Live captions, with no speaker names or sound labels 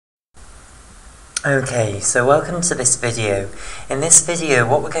Okay, so welcome to this video. In this video,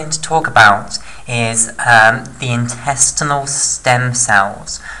 what we're going to talk about is the intestinal stem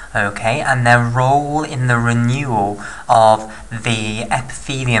cells, okay, and their role in the renewal of the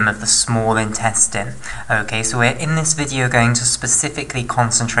epithelium of the small intestine. Okay, so we're in this video going to specifically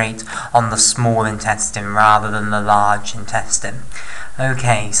concentrate on the small intestine rather than the large intestine.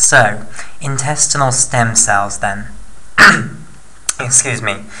 Okay, so intestinal stem cells then. Excuse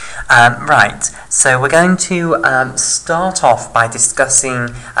me. Right, so we're going to start off by discussing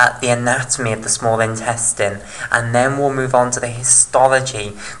the anatomy of the small intestine, and then we'll move on to the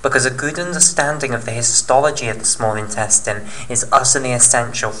histology, because a good understanding of the histology of the small intestine is utterly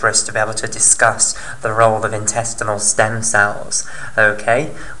essential for us to be able to discuss the role of intestinal stem cells. Okay,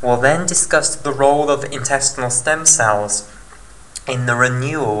 we'll then discuss the role of intestinal stem cells in the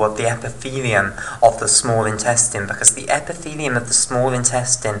renewal of the epithelium of the small intestine, because the epithelium of the small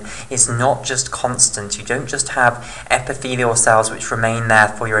intestine is not just constant. You don't just have epithelial cells which remain there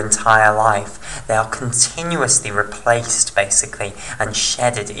for your entire life. They are continuously replaced, basically, and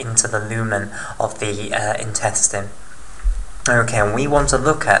shedded into the lumen of the intestine. Okay, and we want to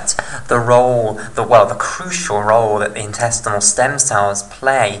look at the role, the crucial role that the intestinal stem cells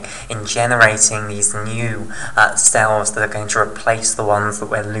play in generating these new cells that are going to replace the ones that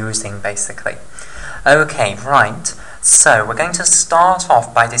we're losing, basically. Okay, right. So we're going to start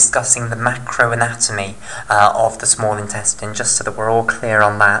off by discussing the macroanatomy of the small intestine, just so that we're all clear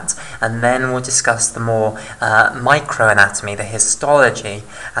on that, and then we'll discuss the more microanatomy, the histology,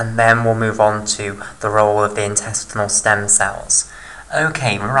 and then we'll move on to the role of the intestinal stem cells.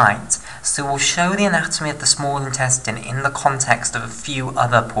 Okay, right. So we'll show the anatomy of the small intestine in the context of a few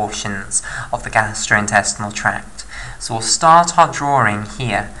other portions of the gastrointestinal tract. So we'll start our drawing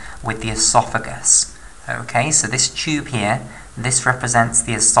here with the esophagus. Okay, so this tube here, this represents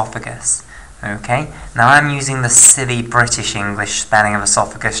the esophagus. Okay, now I'm using the silly British English spelling of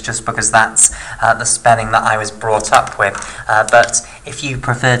esophagus just because that's the spelling that I was brought up with. But if you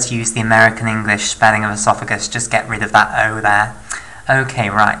prefer to use the American English spelling of esophagus, just get rid of that O there. Okay,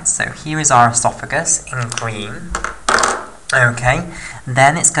 right, so here is our esophagus in green. Okay,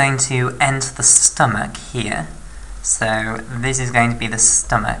 then it's going to enter the stomach here. So this is going to be the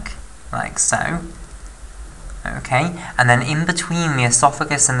stomach, like so. Okay, and then in between the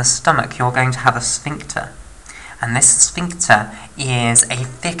esophagus and the stomach, you're going to have a sphincter. And this sphincter is a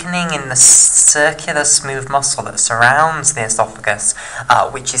thickening in the circular smooth muscle that surrounds the esophagus,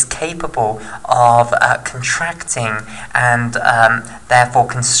 which is capable of contracting and therefore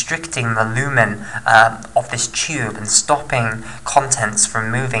constricting the lumen of this tube and stopping contents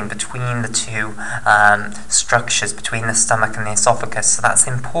from moving between the two structures, between the stomach and the esophagus. So that's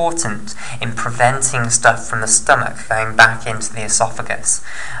important in preventing stuff from the stomach going back into the esophagus.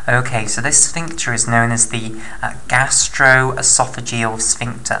 Okay, so this sphincter is known as the gastroesophageal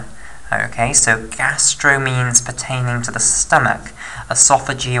sphincter. Okay, so gastro means pertaining to the stomach,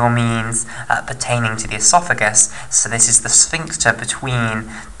 esophageal means pertaining to the esophagus, so this is the sphincter between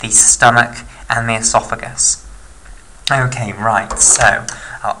the stomach and the esophagus. Okay, right, so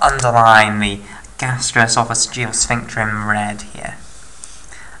I'll underline the gastroesophageal sphincter in red here.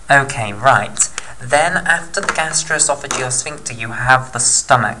 Okay, right, then after the gastroesophageal sphincter you have the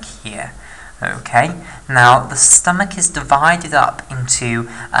stomach here. Okay, now the stomach is divided up into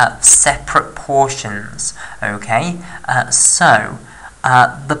separate portions. Okay, so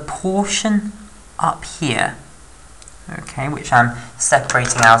the portion up here, okay, which I'm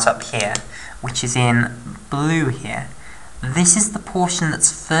separating out up here, which is in blue here, this is the portion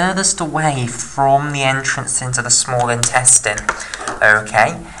that's furthest away from the entrance into the small intestine.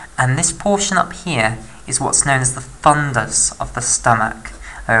 Okay, and this portion up here is what's known as the fundus of the stomach.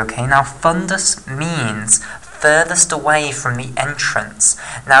 Okay, now fundus means furthest away from the entrance.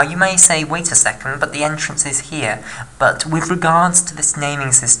 Now you may say, wait a second, but the entrance is here. But with regards to this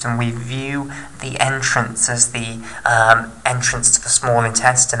naming system, we view the entrance as the entrance to the small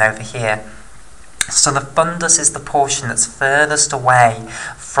intestine over here. So the fundus is the portion that's furthest away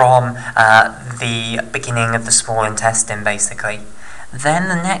from the beginning of the small intestine, basically. Then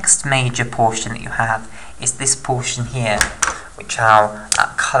the next major portion that you have is this portion here, which I'll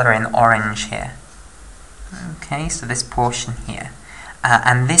colour in orange here. Okay, so this portion here.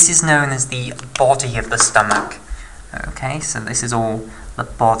 And this is known as the body of the stomach. Okay, so this is all the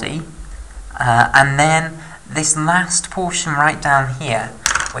body. And then this last portion right down here,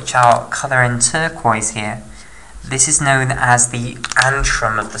 which I'll colour in turquoise here, this is known as the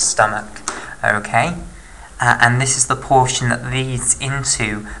antrum of the stomach. Okay, and this is the portion that leads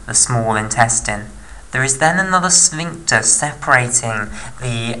into the small intestine. There is then another sphincter separating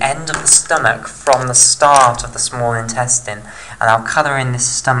the end of the stomach from the start of the small intestine, and I'll colour in this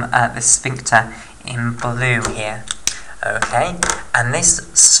sphincter in blue here. Okay, and this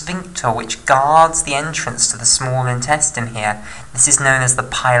sphincter which guards the entrance to the small intestine here, this is known as the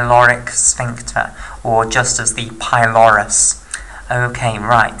pyloric sphincter, or just as the pylorus. Okay,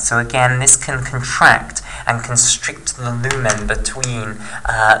 right, so again this can contract and constrict the lumen between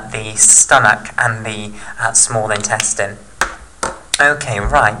the stomach and the small intestine. Okay,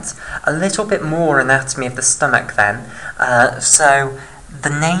 right, a little bit more anatomy of the stomach then. So the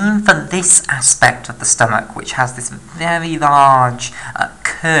name for this aspect of the stomach, which has this very large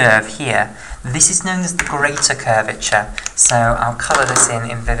curve here, this is known as the greater curvature. So I'll colour this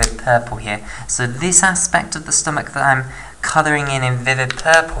in vivid purple here. So this aspect of the stomach that I'm colouring in vivid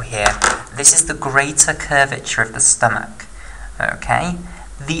purple here, this is the greater curvature of the stomach. Okay,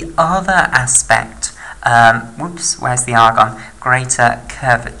 the other aspect, where's the argon? Greater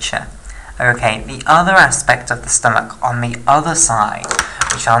curvature. Okay, the other aspect of the stomach on the other side,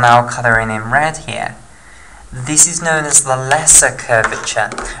 which I'll now colour in red here, this is known as the lesser curvature.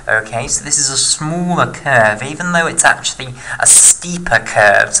 Okay, so this is a smaller curve, even though it's actually a steeper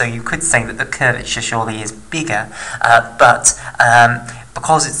curve, so you could say that the curvature surely is bigger, but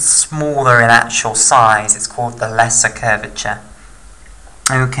because it's smaller in actual size, it's called the lesser curvature.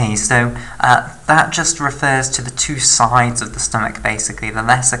 Okay, so that just refers to the two sides of the stomach, basically, the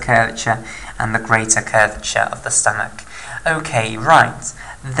lesser curvature and the greater curvature of the stomach. Okay, right.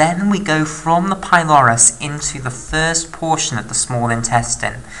 Then we go from the pylorus into the first portion of the small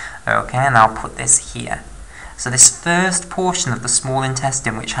intestine. Okay, and I'll put this here. So this first portion of the small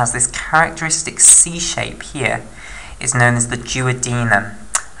intestine, which has this characteristic C shape here, is known as the duodenum.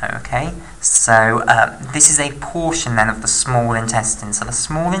 Okay, so this is a portion then of the small intestine. So the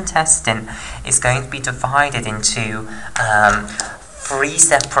small intestine is going to be divided into 3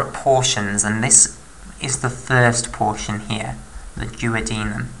 separate portions, and this is the first portion here, the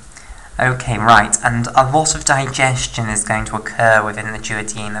duodenum. Okay, right, and a lot of digestion is going to occur within the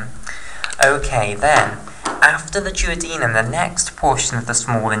duodenum. Okay, then, after the duodenum, the next portion of the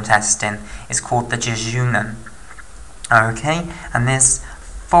small intestine is called the jejunum. Okay, and this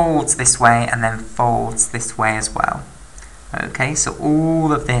folds this way and then folds this way as well. Okay, so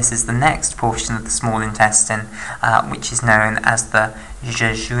all of this is the next portion of the small intestine, which is known as the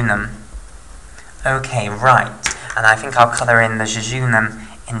jejunum. Okay, right, and I think I'll colour in the jejunum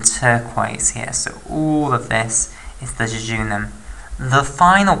in turquoise here. So all of this is the jejunum. The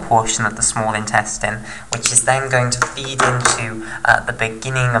final portion of the small intestine, which is then going to feed into the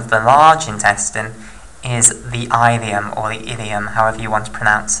beginning of the large intestine, is the ileum, or the ileum, however you want to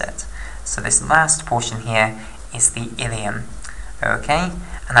pronounce it. So this last portion here is the ileum. Okay,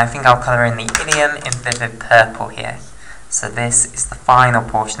 and I think I'll colour in the ileum in vivid purple here. So this is the final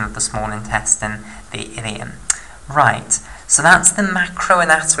portion of the small intestine, the ileum. Right, so that's the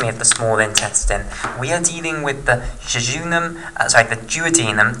macroanatomy of the small intestine. We are dealing with the jejunum, the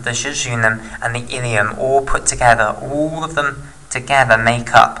duodenum, the jejunum, and the ileum all put together. All of them together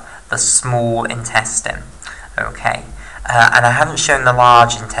make up the small intestine. Okay, and I haven't shown the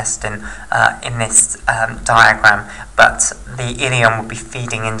large intestine in this diagram, but the ileum will be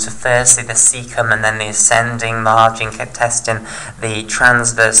feeding into firstly the cecum, and then the ascending large intestine, the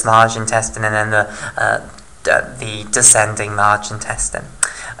transverse large intestine, and then the descending large intestine.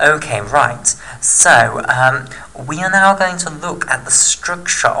 Okay, right, so we are now going to look at the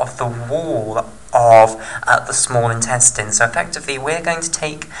structure of the wall of the small intestine. So effectively we're going to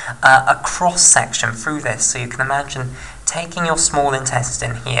take a cross section through this. So you can imagine taking your small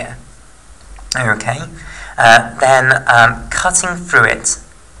intestine here, okay, then cutting through it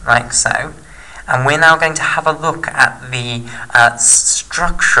like so, and we're now going to have a look at the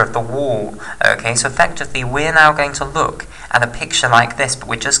structure of the wall. Okay, so effectively we're now going to look at a picture like this, but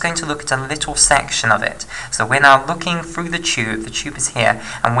we're just going to look at a little section of it. So we're now looking through the tube is here,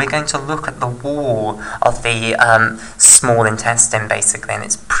 and we're going to look at the wall of the small intestine basically, and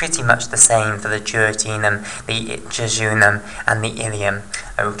it's pretty much the same for the duodenum, the jejunum, and the ileum.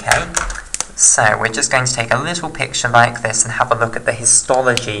 Okay, so we're just going to take a little picture like this and have a look at the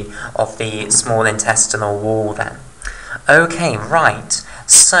histology of the small intestinal wall then. Okay, right.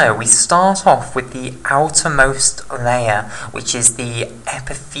 So we start off with the outermost layer, which is the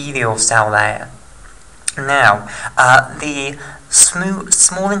epithelial cell layer. Now, the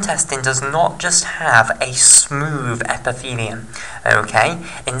small intestine does not just have a smooth epithelium, okay?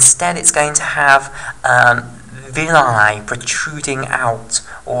 Instead, it's going to have villi protruding out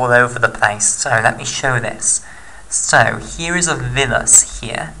all over the place. So let me show this. So here is a villus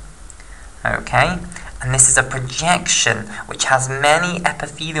here, okay? And this is a projection which has many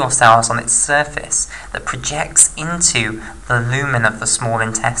epithelial cells on its surface that projects into the lumen of the small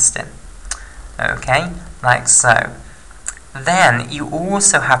intestine. Okay, like so. Then you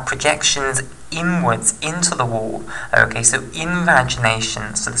also have projections inwards into the wall. Okay, so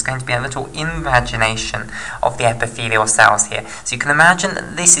invagination. So there's going to be a little invagination of the epithelial cells here. So you can imagine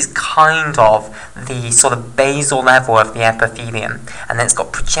that this is kind of the sort of basal level of the epithelium, and then it's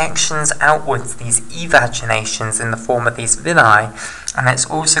got projections outwards, these evaginations in the form of these villi, and it's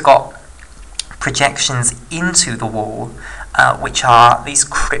also got projections into the wall, which are these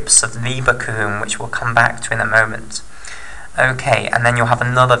crypts of Leberkuhn, which we'll come back to in a moment. Okay, and then you'll have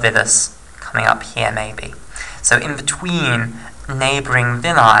another villus coming up here maybe. So in between neighbouring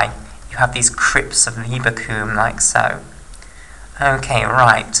villi, you have these crypts of Leberkuhn, like so. Okay,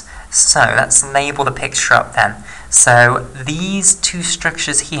 right. So let's label the picture up then. So these two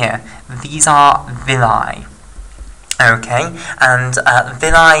structures here, these are villi. Okay, and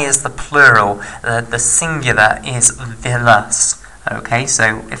villi is the plural, the singular is villus. Okay,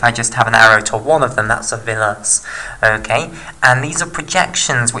 so if I just have an arrow to one of them, that's a villus. Okay, and these are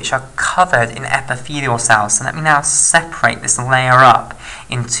projections which are covered in epithelial cells. So let me now separate this layer up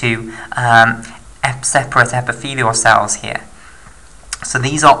into separate epithelial cells here. So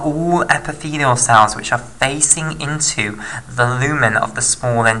these are all epithelial cells which are facing into the lumen of the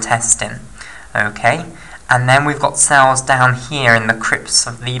small intestine. Okay, and then we've got cells down here in the crypts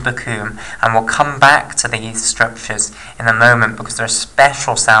of Leberkuhn, and we'll come back to these structures in a moment because there are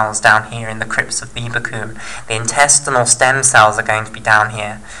special cells down here in the crypts of Leberkuhn. The intestinal stem cells are going to be down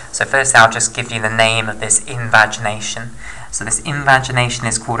here. So first I'll just give you the name of this invagination. So this invagination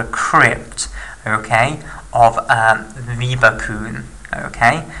is called a crypt, okay, of Leberkuhn,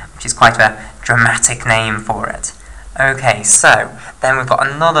 okay, which is quite a dramatic name for it. Okay, so then we've got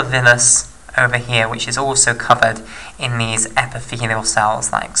another villus over here, which is also covered in these epithelial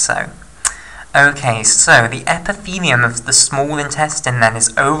cells, like so. Okay, so the epithelium of the small intestine then is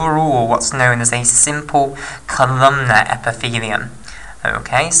overall what's known as a simple columnar epithelium.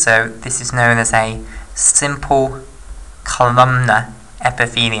 Okay, so this is known as a simple columnar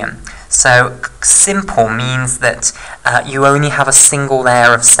epithelium. So simple means that you only have a single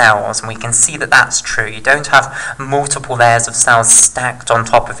layer of cells, and we can see that that's true. You don't have multiple layers of cells stacked on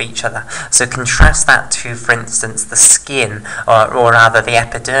top of each other. So contrast that to, for instance, the skin, or rather the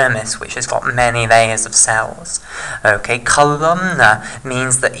epidermis, which has got many layers of cells. Okay, columnar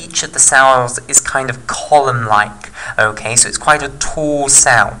means that each of the cells is kind of column-like. Okay, so it's quite a tall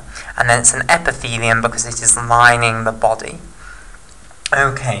cell, and then it's an epithelium because it is lining the body.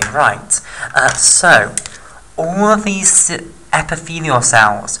 Okay, right. So all of these epithelial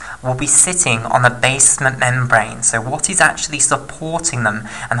cells will be sitting on a basement membrane. So what is actually supporting them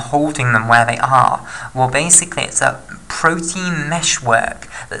and holding them where they are? Well, basically it's a protein meshwork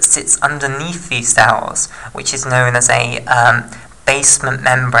that sits underneath these cells, which is known as a basement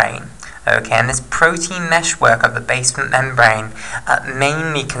membrane. Okay, and this protein meshwork of the basement membrane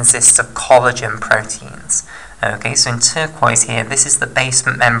mainly consists of collagen proteins. Okay, so in turquoise here, this is the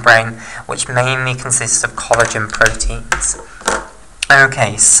basement membrane, which mainly consists of collagen proteins.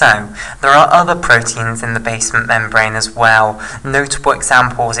 Okay, so there are other proteins in the basement membrane as well. Notable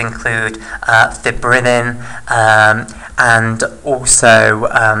examples include fibrilin and also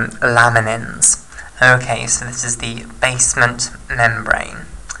laminins. Okay, so this is the basement membrane.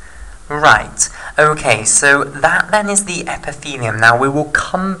 Right, okay, so that then is the epithelium. Now we will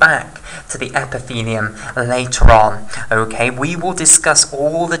come back to the epithelium later on. Okay, we will discuss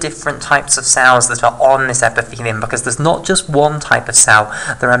all the different types of cells that are on this epithelium, because there's not just one type of cell,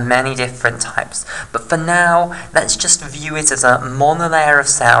 there are many different types. But for now, let's just view it as a monolayer of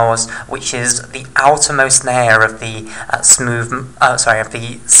cells, which is the outermost layer of the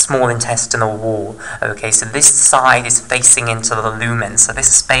small intestinal wall. Okay, so this side is facing into the lumen. So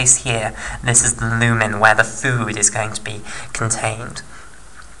this space here, this is the lumen where the food is going to be contained.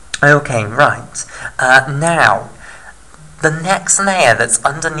 Okay, right. Now, the next layer that's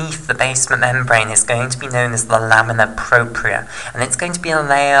underneath the basement membrane is going to be known as the lamina propria, and it's going to be a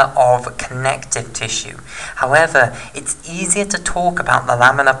layer of connective tissue. However, it's easier to talk about the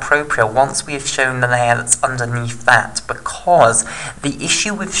lamina propria once we have shown the layer that's underneath that, because the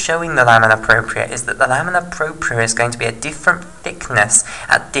issue with showing the lamina propria is that the lamina propria is going to be a different thickness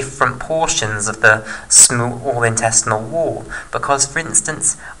at different portions of the small intestinal wall. Because, for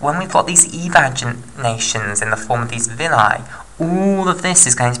instance, when we've got these evaginations in the form of these villi, all of this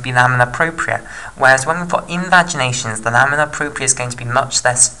is going to be lamina propria, whereas when we've got invaginations, the lamina propria is going to be much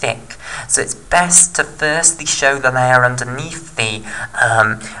less thick. So it's best to firstly show the layer underneath the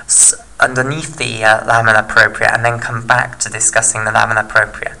lamina propria, and then come back to discussing the lamina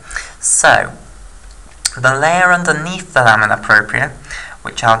propria. So the layer underneath the lamina propria,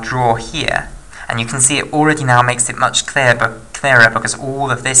 which I'll draw here, and you can see it already now makes it much clearer because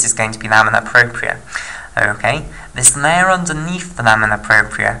all of this is going to be lamina propria. Okay, this layer underneath the lamina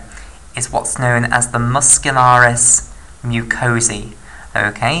propria is what's known as the muscularis mucosae.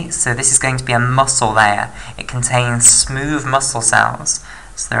 Okay, so this is going to be a muscle layer. It contains smooth muscle cells.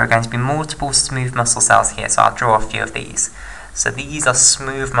 So there are going to be multiple smooth muscle cells here, so I'll draw a few of these. So these are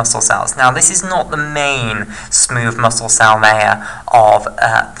smooth muscle cells. Now this is not the main smooth muscle cell layer of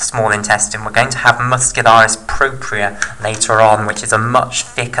the small intestine. We're going to have muscularis propria later on, which is a much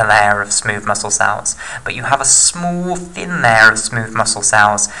thicker layer of smooth muscle cells. But you have a small thin layer of smooth muscle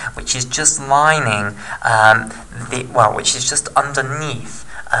cells, which is just lining, which is just underneath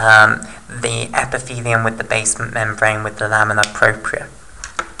the epithelium with the basement membrane with the lamina propria.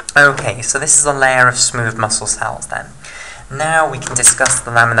 Okay, so this is a layer of smooth muscle cells then. Now we can discuss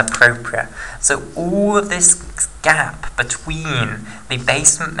the lamina propria. So all of this gap between the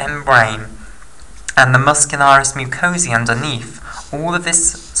basement membrane and the muscularis mucosae underneath, all of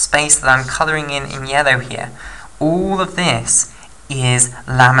this space that I'm colouring in yellow here, all of this is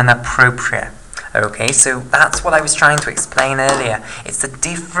lamina propria. Okay, so that's what I was trying to explain earlier. It's a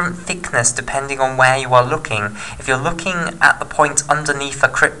different thickness depending on where you are looking. If you're looking at the point underneath a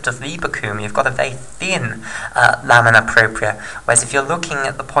crypt of Libacum, you've got a very thin lamina propria, whereas if you're looking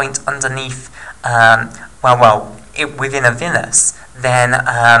at the point underneath, within a villus, then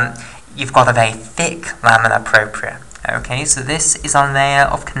you've got a very thick lamina propria. Okay, so this is a layer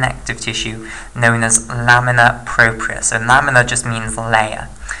of connective tissue known as lamina propria. So lamina just means layer.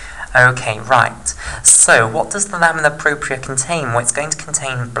 Okay, right. So what does the lamina propria contain? Well, it's going to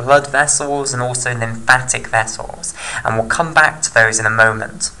contain blood vessels and also lymphatic vessels, and we'll come back to those in a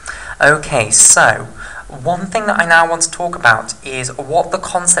moment. Okay, so one thing that I now want to talk about is what the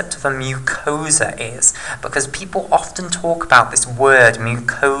concept of a mucosa is, because people often talk about this word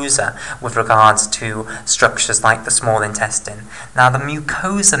mucosa with regards to structures like the small intestine. Now, the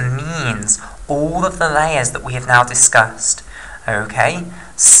mucosa means all of the layers that we have now discussed. Okay,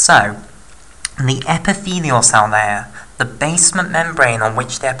 so the epithelial cell layer, the basement membrane on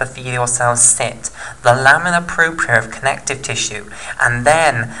which the epithelial cells sit, the lamina propria of connective tissue, and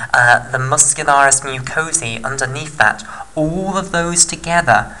then the muscularis mucosae underneath that, all of those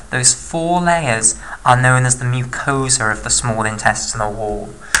together, those four layers, are known as the mucosa of the small intestinal wall.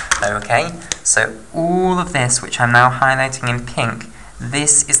 Okay, so all of this, which I'm now highlighting in pink,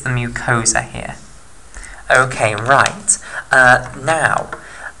 this is the mucosa here. Okay, right. Now,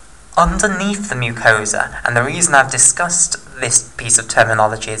 underneath the mucosa, and the reason I've discussed this piece of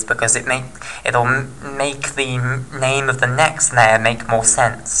terminology is because it'll make the name of the next layer make more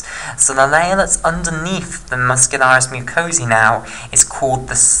sense. So the layer that's underneath the muscularis mucosae now is called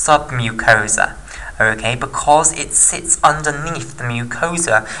the submucosa. Okay, because it sits underneath the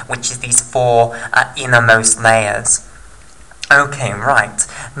mucosa, which is these four innermost layers. Okay, right.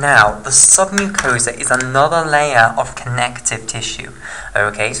 Now, the submucosa is another layer of connective tissue.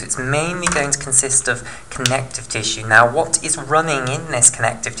 Okay, so it's mainly going to consist of connective tissue. Now, what is running in this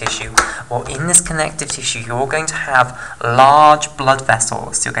connective tissue? Well, in this connective tissue, you're going to have large blood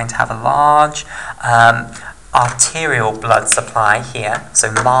vessels. You're going to have a large arterial blood supply here. So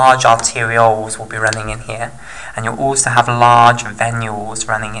large arterioles will be running in here. And you'll also have large venules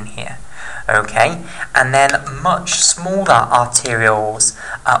running in here. Okay, and then much smaller arterioles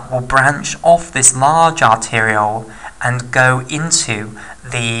will branch off this large arteriole and go into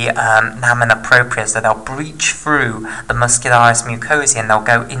the lamina propria. So they'll breach through the muscularis mucosae and they'll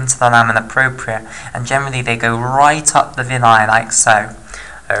go into the lamina propria. And generally they go right up the villi like so.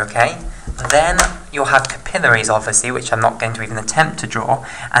 Okay, then you'll have capillaries, obviously, which I'm not going to even attempt to draw,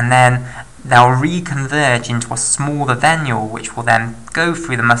 and then they'll reconverge into a smaller venule, which will then go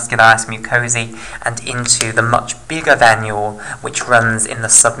through the muscularis mucosae and into the much bigger venule, which runs in the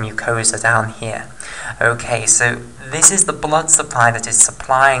submucosa down here. Okay, so this is the blood supply that is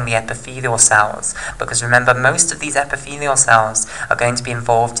supplying the epithelial cells, because remember, most of these epithelial cells are going to be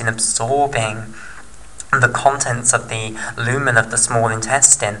involved in absorbing the contents of the lumen of the small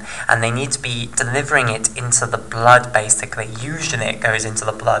intestine, and they need to be delivering it into the blood, basically. Usually it goes into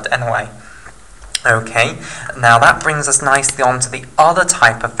the blood anyway. Okay, now that brings us nicely on to the other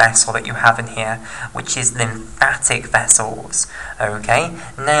type of vessel that you have in here, which is lymphatic vessels. Okay,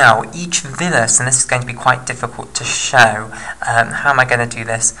 now each villus, and this is going to be quite difficult to show, how am I going to do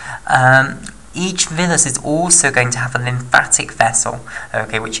this? Each villus is also going to have a lymphatic vessel,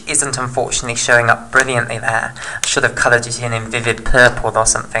 okay, which isn't unfortunately showing up brilliantly there. I should have coloured it in vivid purple or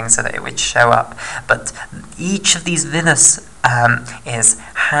something so that it would show up. But each of these villus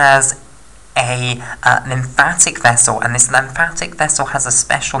has a lymphatic vessel, and this lymphatic vessel has a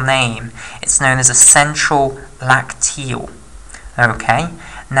special name. It's known as a central lacteal. Okay,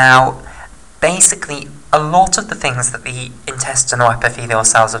 now basically a lot of the things that the intestinal epithelial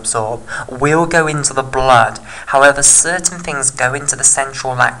cells absorb will go into the blood. However, certain things go into the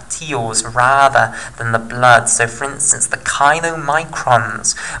central lacteals rather than the blood. So, for instance, the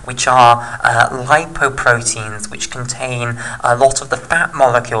chylomicrons, which are lipoproteins, which contain a lot of the fat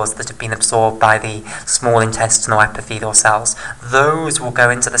molecules that have been absorbed by the small intestinal epithelial cells, those will go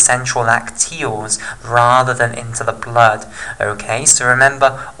into the central lacteals rather than into the blood. Okay, so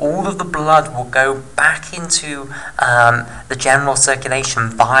remember, all of the blood will go back into the general circulation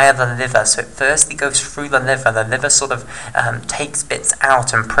via the liver. So it firstly goes through the liver sort of takes bits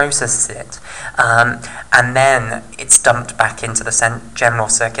out and processes it, and then it's dumped back into the general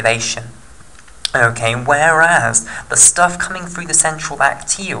circulation. Okay, whereas the stuff coming through the central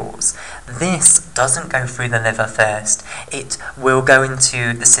lacteals, this doesn't go through the liver first. It will go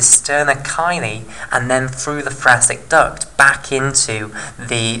into the cisterna chyli and then through the thoracic duct back into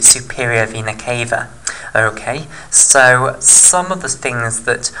the superior vena cava. Okay, so some of the things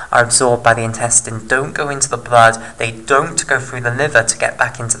that are absorbed by the intestine don't go into the blood, they don't go through the liver to get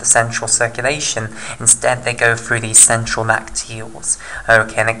back into the central circulation, instead they go through these central lacteals.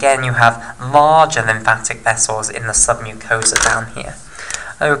 Okay, and again you have larger lymphatic vessels in the submucosa down here.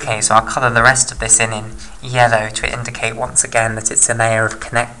 Okay, so I'll colour the rest of this in yellow to indicate once again that it's a layer of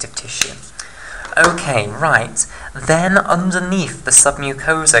connective tissue. Okay, right, then underneath the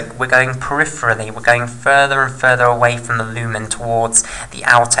submucosa we're going peripherally, we're going further and further away from the lumen towards the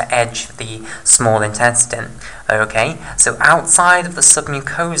outer edge of the small intestine. Okay, so outside of the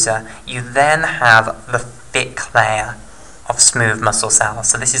submucosa you then have the thick layer of smooth muscle cells.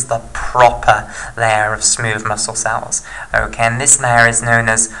 So this is the proper layer of smooth muscle cells. Okay, and this layer is known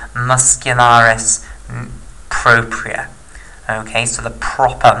as muscularis propria. Okay, so the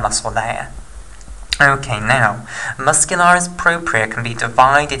proper muscle layer. Okay, now, muscularis propria can be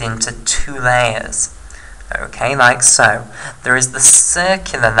divided into two layers. Okay, like so. There is the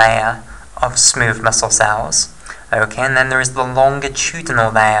circular layer of smooth muscle cells. Okay, and then there is the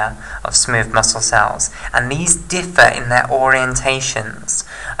longitudinal layer of smooth muscle cells. And these differ in their orientations.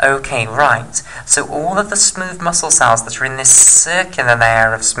 Okay, right. So all of the smooth muscle cells that are in this circular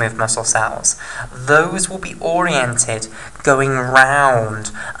layer of smooth muscle cells, those will be oriented going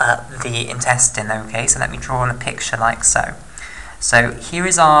round the intestine. Okay, so let me draw on a picture like so. So here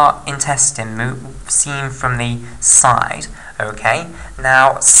is our intestine seen from the side. Okay,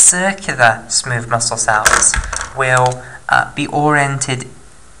 now circular smooth muscle cells will be oriented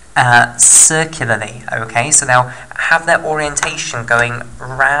circularly. Okay, so they'll have their orientation going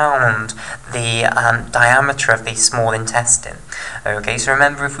round the diameter of the small intestine. Okay, so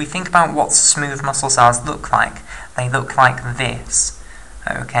remember, if we think about what smooth muscle cells look like, they look like this.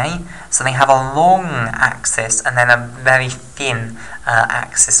 Okay, so they have a long axis and then a very thin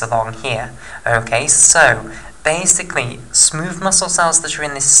axis along here. Okay, so basically smooth muscle cells that are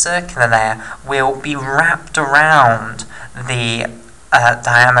in this circular layer will be wrapped around the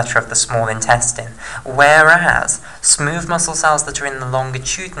diameter of the small intestine, whereas smooth muscle cells that are in the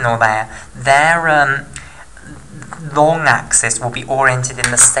longitudinal layer, their long axis will be oriented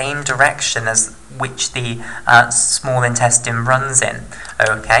in the same direction as which the small intestine runs in.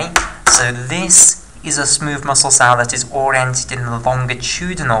 Okay, so this is a smooth muscle cell that is oriented in the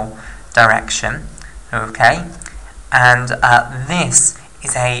longitudinal direction. Okay, and this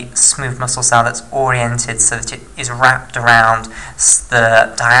is a smooth muscle cell that's oriented so that it is wrapped around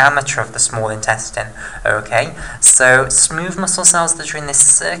the diameter of the small intestine. Okay, so smooth muscle cells that are in this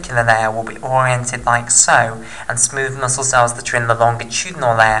circular layer will be oriented like so, and smooth muscle cells that are in the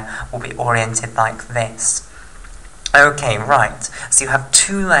longitudinal layer will be oriented like this. Okay, right, so you have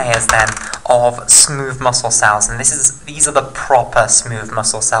two layers then of smooth muscle cells, and these are the proper smooth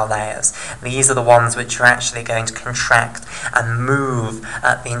muscle cell layers. These are the ones which are actually going to contract and move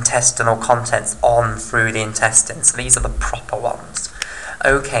the intestinal contents on through the intestine. So these are the proper ones.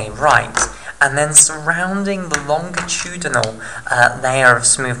 Okay, right, and then surrounding the longitudinal layer of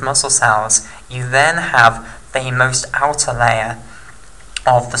smooth muscle cells, you then have the most outer layer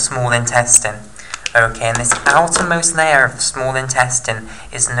of the small intestine. Okay, and this outermost layer of the small intestine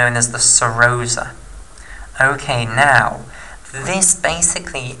is known as the serosa. Okay, now, this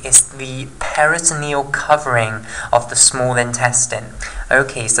basically is the peritoneal covering of the small intestine.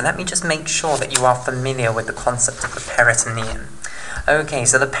 Okay, so let me just make sure that you are familiar with the concept of the peritoneum. Okay,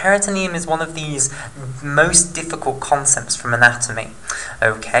 so the peritoneum is one of these most difficult concepts from anatomy.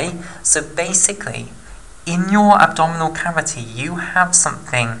 Okay, so basically, in your abdominal cavity, you have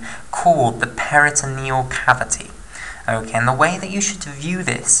something called the peritoneal cavity. Okay, and the way that you should view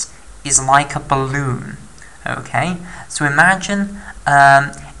this is like a balloon. Okay, so imagine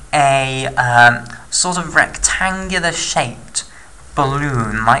a sort of rectangular shaped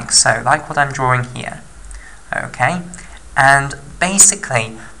balloon, like so, like what I'm drawing here. Okay, and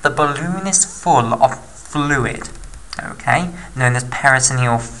basically the balloon is full of fluid, okay, known as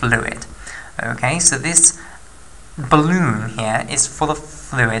peritoneal fluid. Okay, so this balloon here is full of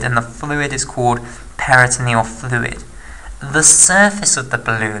fluid, and the fluid is called peritoneal fluid. The surface of the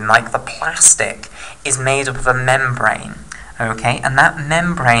balloon, like the plastic, is made up of a membrane, okay, and that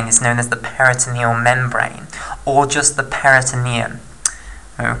membrane is known as the peritoneal membrane, or just the peritoneum,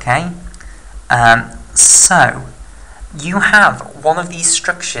 okay. So, you have one of these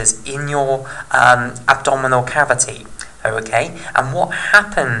structures in your abdominal cavity, okay, and what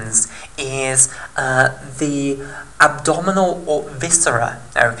happens is the abdominal or viscera,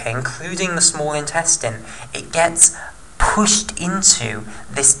 okay, including the small intestine, it gets pushed into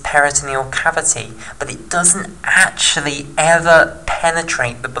this peritoneal cavity, but it doesn't actually ever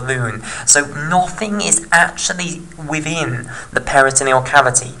penetrate the balloon. So nothing is actually within the peritoneal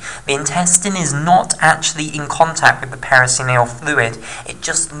cavity. The intestine is not actually in contact with the peritoneal fluid. It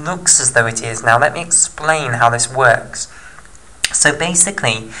just looks as though it is. Now let me explain how this works. So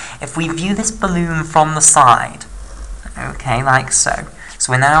basically, if we view this balloon from the side, okay, like so.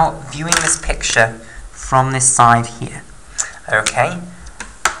 So we're now viewing this picture from this side here. Okay,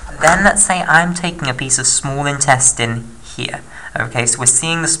 then let's say I'm taking a piece of small intestine here. Okay, so we're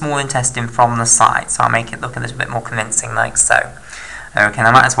seeing the small intestine from the side, so I'll make it look a little bit more convincing, like so. Okay, and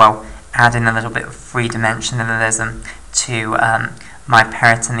I might as well add in a little bit of three-dimensionalism to my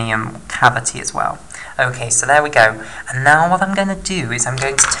peritoneum cavity as well. Okay, so there we go. And now what I'm going to do is I'm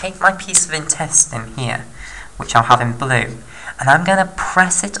going to take my piece of intestine here, which I'll have in blue, and I'm going to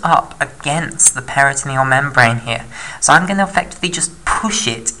press it up against the peritoneal membrane here. So I'm going to effectively just push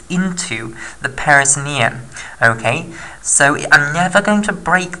it into the peritoneum, okay? So I'm never going to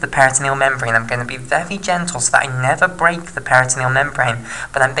break the peritoneal membrane. I'm going to be very gentle so that I never break the peritoneal membrane,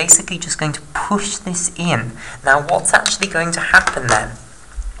 but I'm basically just going to push this in. Now what's actually going to happen then?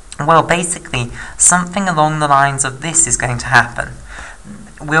 Well, basically, something along the lines of this is going to happen.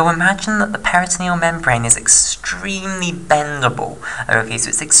 We'll imagine that the peritoneal membrane is extremely bendable, okay, so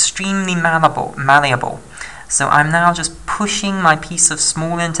it's extremely malleable. So I'm now just pushing my piece of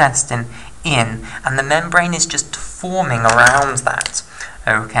small intestine in, and the membrane is just forming around that,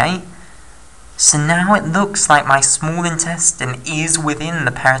 okay? So now it looks like my small intestine is within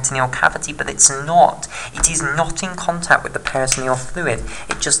the peritoneal cavity, but it's not. It is not in contact with the peritoneal fluid.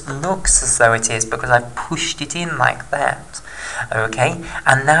 It just looks as though it is because I've pushed it in like that. Okay,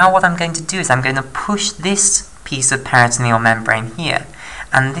 and now what I'm going to do is I'm going to push this piece of peritoneal membrane here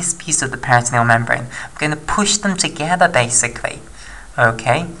and this piece of the peritoneal membrane. I'm going to push them together basically.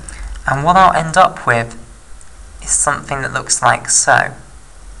 Okay, and what I'll end up with is something that looks like so.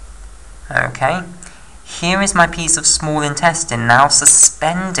 Okay, here is my piece of small intestine now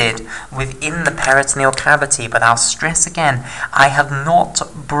suspended within the peritoneal cavity, but I'll stress again, I have not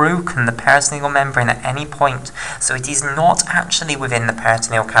broken the peritoneal membrane at any point, so it is not actually within the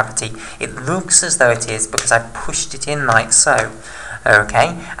peritoneal cavity. It looks as though it is because I've pushed it in like so,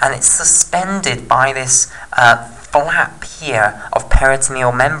 okay, and it's suspended by this flap here of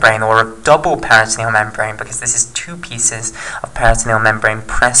peritoneal membrane, or a double peritoneal membrane, because this is two pieces of peritoneal membrane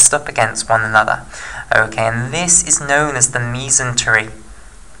pressed up against one another. Okay, and this is known as the mesentery.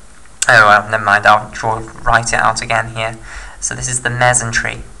 Oh well, never mind, I'll write it out again here. So this is the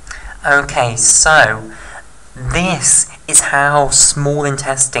mesentery. Okay, so this is how small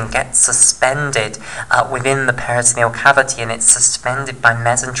intestine gets suspended within the peritoneal cavity, and it's suspended by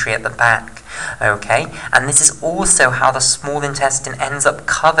mesentery at the back. Okay, and this is also how the small intestine ends up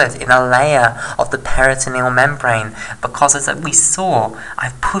covered in a layer of the peritoneal membrane, because as we saw,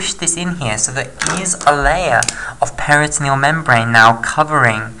 I've pushed this in here, so there is a layer of peritoneal membrane now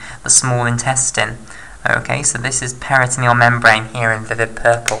covering the small intestine. Okay, so this is peritoneal membrane here in vivid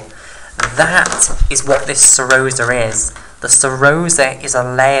purple. That is what this serosa is. The serosa is a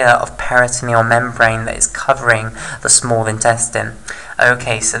layer of peritoneal membrane that is covering the small intestine.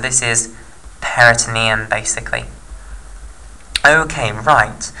 Okay, so this is peritoneum, basically. Okay,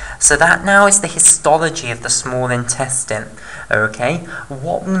 right, so that now is the histology of the small intestine. Okay,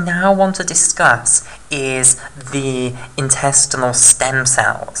 what we now want to discuss is the intestinal stem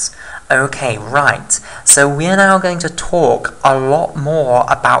cells. Okay, right, so we're now going to talk a lot more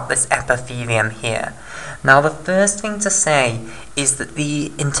about this epithelium here. Now, the first thing to say is that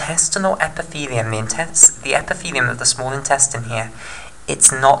the intestinal epithelium, the epithelium of the small intestine here,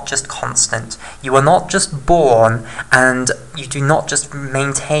 it's not just constant. You are not just born and you do not just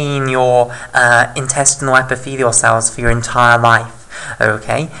maintain your intestinal epithelial cells for your entire life.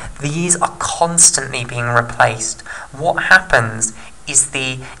 Okay, these are constantly being replaced. What happens is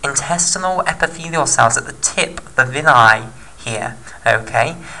the intestinal epithelial cells at the tip of the villi here,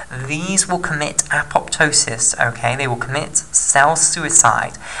 okay, these will commit apoptosis, okay, they will commit cell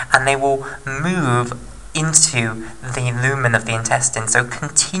suicide, and they will move into the lumen of the intestine. So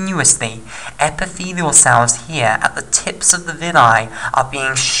continuously, epithelial cells here at the tips of the villi are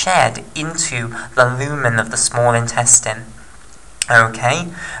being shed into the lumen of the small intestine. Okay,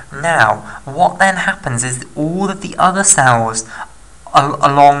 now what then happens is all of the other cells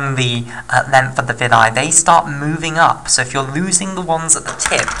along the length of the villi, they start moving up. So if you're losing the ones at the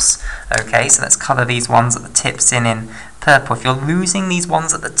tips, okay, so let's colour these ones at the tips in purple. If you're losing these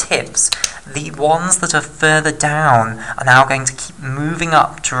ones at the tips, the ones that are further down are now going to keep moving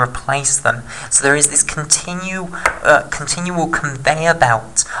up to replace them. So there is this continual conveyor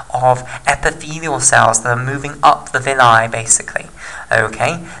belt of epithelial cells that are moving up the villi, basically.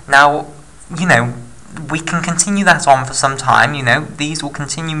 Okay, now, you know, we can continue that on for some time, you know, these will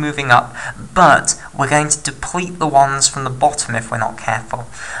continue moving up, but we're going to deplete the ones from the bottom if we're not careful.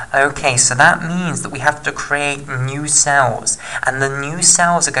 Okay, so that means that we have to create new cells, and the new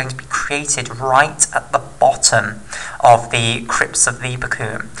cells are going to be created right at the bottom of the crypts of the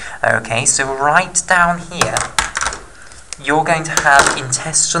epithelium. Okay, so right down here, you're going to have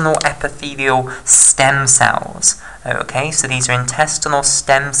intestinal epithelial stem cells. Okay, so these are intestinal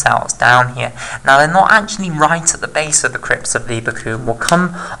stem cells down here. Now, they're not actually right at the base of the crypts of the epithelium. We'll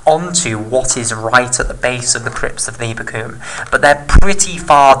come on to what is right at the base of the crypts of the epithelium, but they're pretty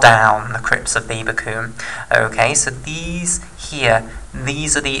far down the crypts of the epithelium. Okay, so these here,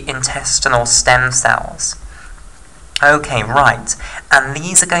 these are the intestinal stem cells. Okay, right, and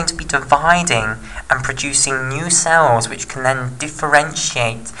these are going to be dividing and producing new cells which can then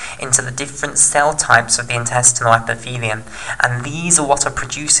differentiate into the different cell types of the intestinal epithelium, and these are what are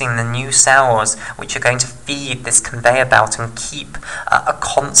producing the new cells which are going to feed this conveyor belt and keep a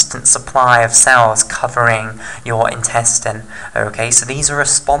constant supply of cells covering your intestine. Okay, so these are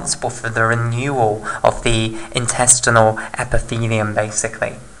responsible for the renewal of the intestinal epithelium,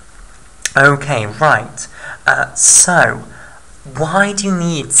 basically. Okay, right. So, why do you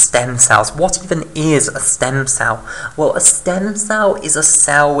need stem cells? What even is a stem cell? Well, a stem cell is a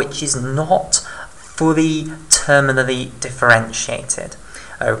cell which is not fully terminally differentiated.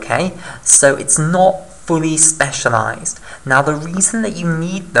 Okay, so it's not fully specialized. Now, the reason that you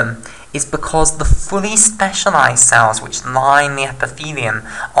need them is because the fully specialized cells which line the epithelium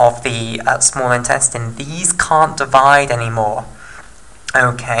of the small intestine, these can't divide anymore.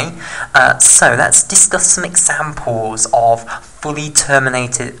 Okay, so let's discuss some examples of fully terminally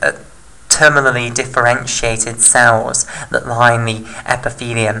differentiated cells that line the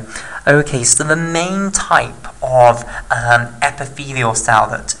epithelium. Okay, so the main type of epithelial cell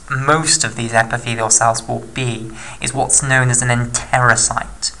that most of these epithelial cells will be is what's known as an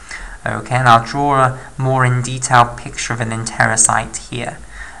enterocyte. Okay, and I'll draw a more in detail picture of an enterocyte here.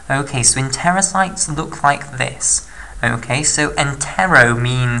 Okay, so enterocytes look like this. Okay, so entero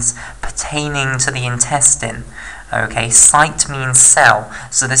means pertaining to the intestine. Okay, cyte means cell,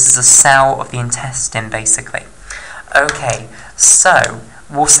 so this is a cell of the intestine, basically. Okay, so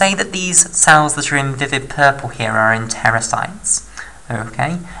we'll say that these cells that are in vivid purple here are enterocytes.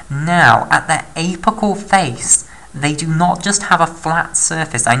 Okay, now at their apical face, they do not just have a flat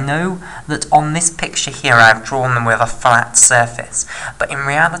surface. I know that on this picture here I've drawn them with a flat surface, but in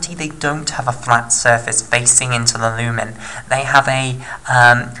reality they don't have a flat surface facing into the lumen. They have a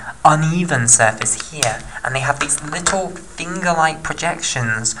uneven surface here, and they have these little finger-like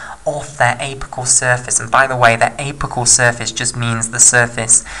projections off their apical surface. And by the way, their apical surface just means the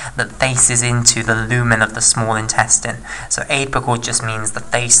surface that faces into the lumen of the small intestine. So apical just means the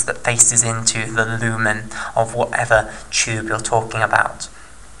face that faces into the lumen of whatever tube you're talking about.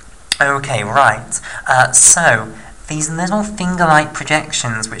 Okay, right. So these little finger-like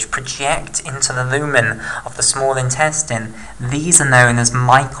projections which project into the lumen of the small intestine, these are known as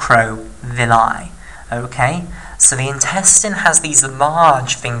microvilli. Okay, so the intestine has these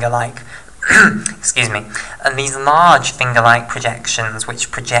large finger-like excuse me, and these large finger-like projections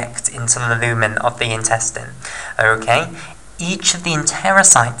which project into the lumen of the intestine. Okay, each of the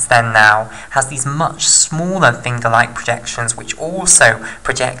enterocytes then now has these much smaller finger-like projections which also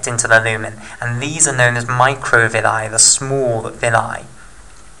project into the lumen, and these are known as microvilli, the small villi.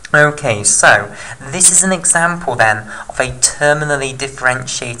 Okay, so this is an example then of a terminally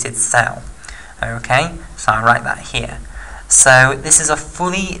differentiated cell. Okay, so I'll write that here. So this is a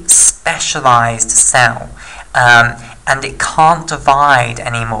fully specialized cell, and it can't divide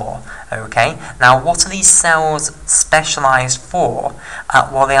anymore. Okay, now what are these cells specialized for?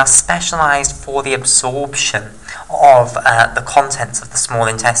 Well, they are specialized for the absorption of the contents of the small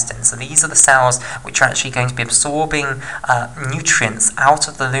intestine. So these are the cells which are actually going to be absorbing nutrients out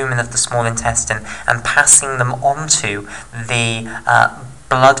of the lumen of the small intestine and passing them onto the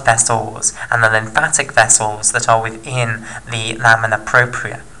blood vessels and the lymphatic vessels that are within the lamina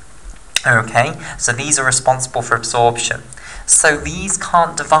propria. Okay, so these are responsible for absorption. So these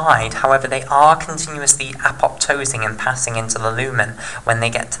can't divide, however they are continuously apoptosing and passing into the lumen when they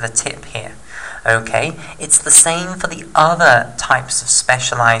get to the tip here. Okay, it's the same for the other types of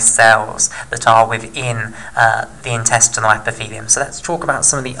specialized cells that are within the intestinal epithelium. So let's talk about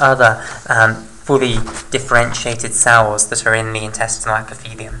some of the other fully differentiated cells that are in the intestinal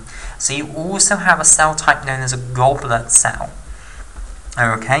epithelium. So you also have a cell type known as a goblet cell.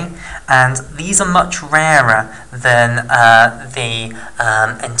 Okay, and these are much rarer than the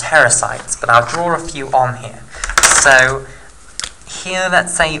enterocytes, but I'll draw a few on here. So here,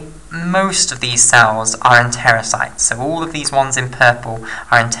 let's say most of these cells are enterocytes, so all of these ones in purple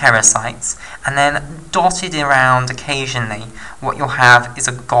are enterocytes, and then dotted around occasionally what you'll have is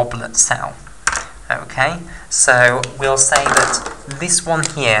a goblet cell. Okay, so we'll say that this one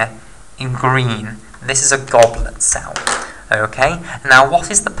here in green, this is a goblet cell. Okay, now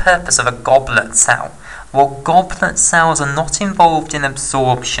what is the purpose of a goblet cell? Well, goblet cells are not involved in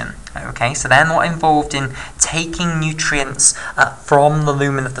absorption. Okay, so they're not involved in taking nutrients from the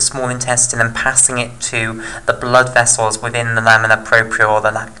lumen of the small intestine and passing it to the blood vessels within the lamina propria or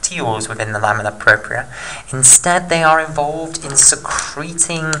the lacteals within the lamina propria. Instead, they are involved in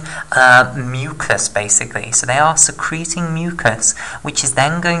secreting mucus, basically. So they are secreting mucus, which is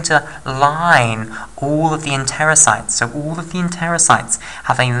then going to line all of the enterocytes. So all of the enterocytes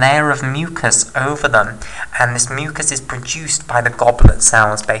have a layer of mucus over them, and this mucus is produced by the goblet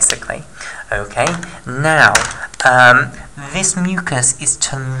cells, basically. Okay, now this mucus is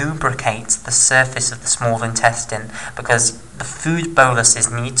to lubricate the surface of the small intestine, because the food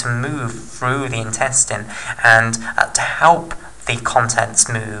boluses need to move through the intestine, and to help the contents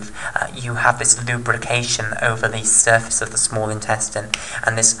move, you have this lubrication over the surface of the small intestine,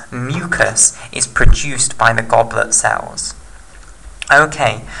 and this mucus is produced by the goblet cells.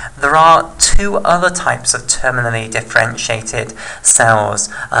 Okay, there are two other types of terminally differentiated cells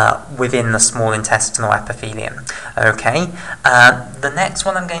within the small intestinal epithelium. Okay, the next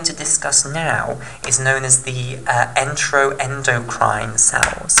one I'm going to discuss now is known as the enteroendocrine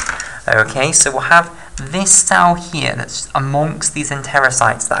cells. Okay, so we'll have this cell here that's amongst these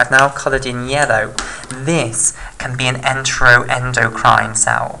enterocytes that I've now coloured in yellow. This can be an enteroendocrine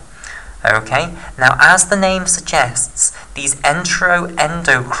cell. Okay, now as the name suggests, these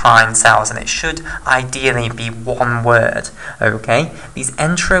enteroendocrine cells, and it should ideally be one word, okay, these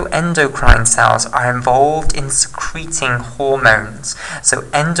enteroendocrine cells are involved in secreting hormones. So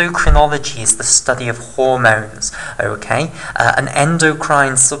endocrinology is the study of hormones, okay. An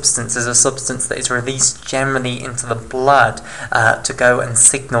endocrine substance is a substance that is released generally into the blood to go and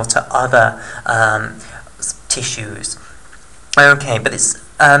signal to other tissues. Okay, but it's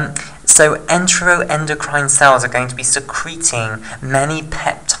so enteroendocrine cells are going to be secreting many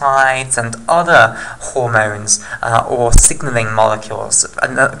peptides and other hormones or signaling molecules.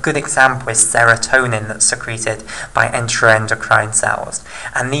 A good example is serotonin that's secreted by enteroendocrine cells.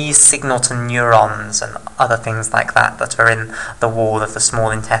 And these signal to neurons and other things like that that are in the wall of the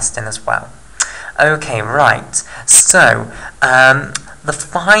small intestine as well. Okay, right. So the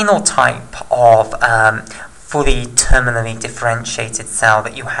final type of fully terminally differentiated cell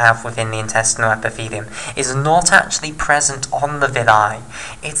that you have within the intestinal epithelium is not actually present on the villi.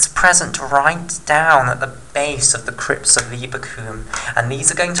 It's present right down at the base of the crypts of Lieberkuhn, and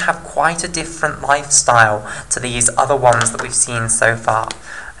these are going to have quite a different lifestyle to these other ones that we've seen so far.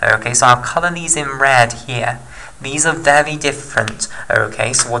 Okay, so I'll colour these in red here. These are very different,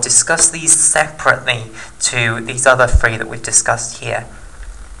 okay, so we'll discuss these separately to these other three that we've discussed here.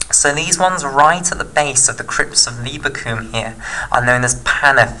 So these ones right at the base of the crypts of Leberkuhn here are known as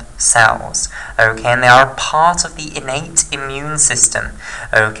Paneth cells, okay, and they are a part of the innate immune system,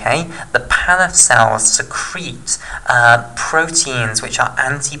 okay. The Paneth cells secrete proteins which are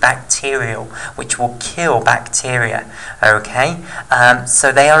antibacterial, which will kill bacteria, okay.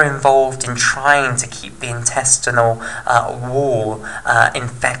 So they are involved in trying to keep the intestinal wall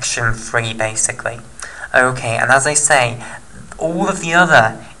infection-free, basically. Okay, and as I say, all of the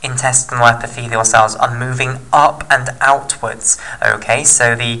other intestinal epithelial cells are moving up and outwards, okay,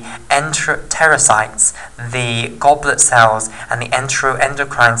 so the enterocytes, the goblet cells, and the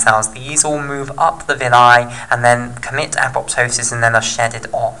enteroendocrine cells, these all move up the villi and then commit apoptosis and then are shedded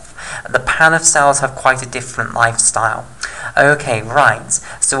off. The Paneth cells have quite a different lifestyle. Okay, right,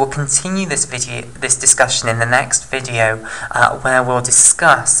 so we'll continue this discussion in the next video where we'll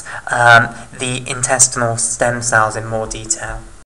discuss the intestinal stem cells in more detail.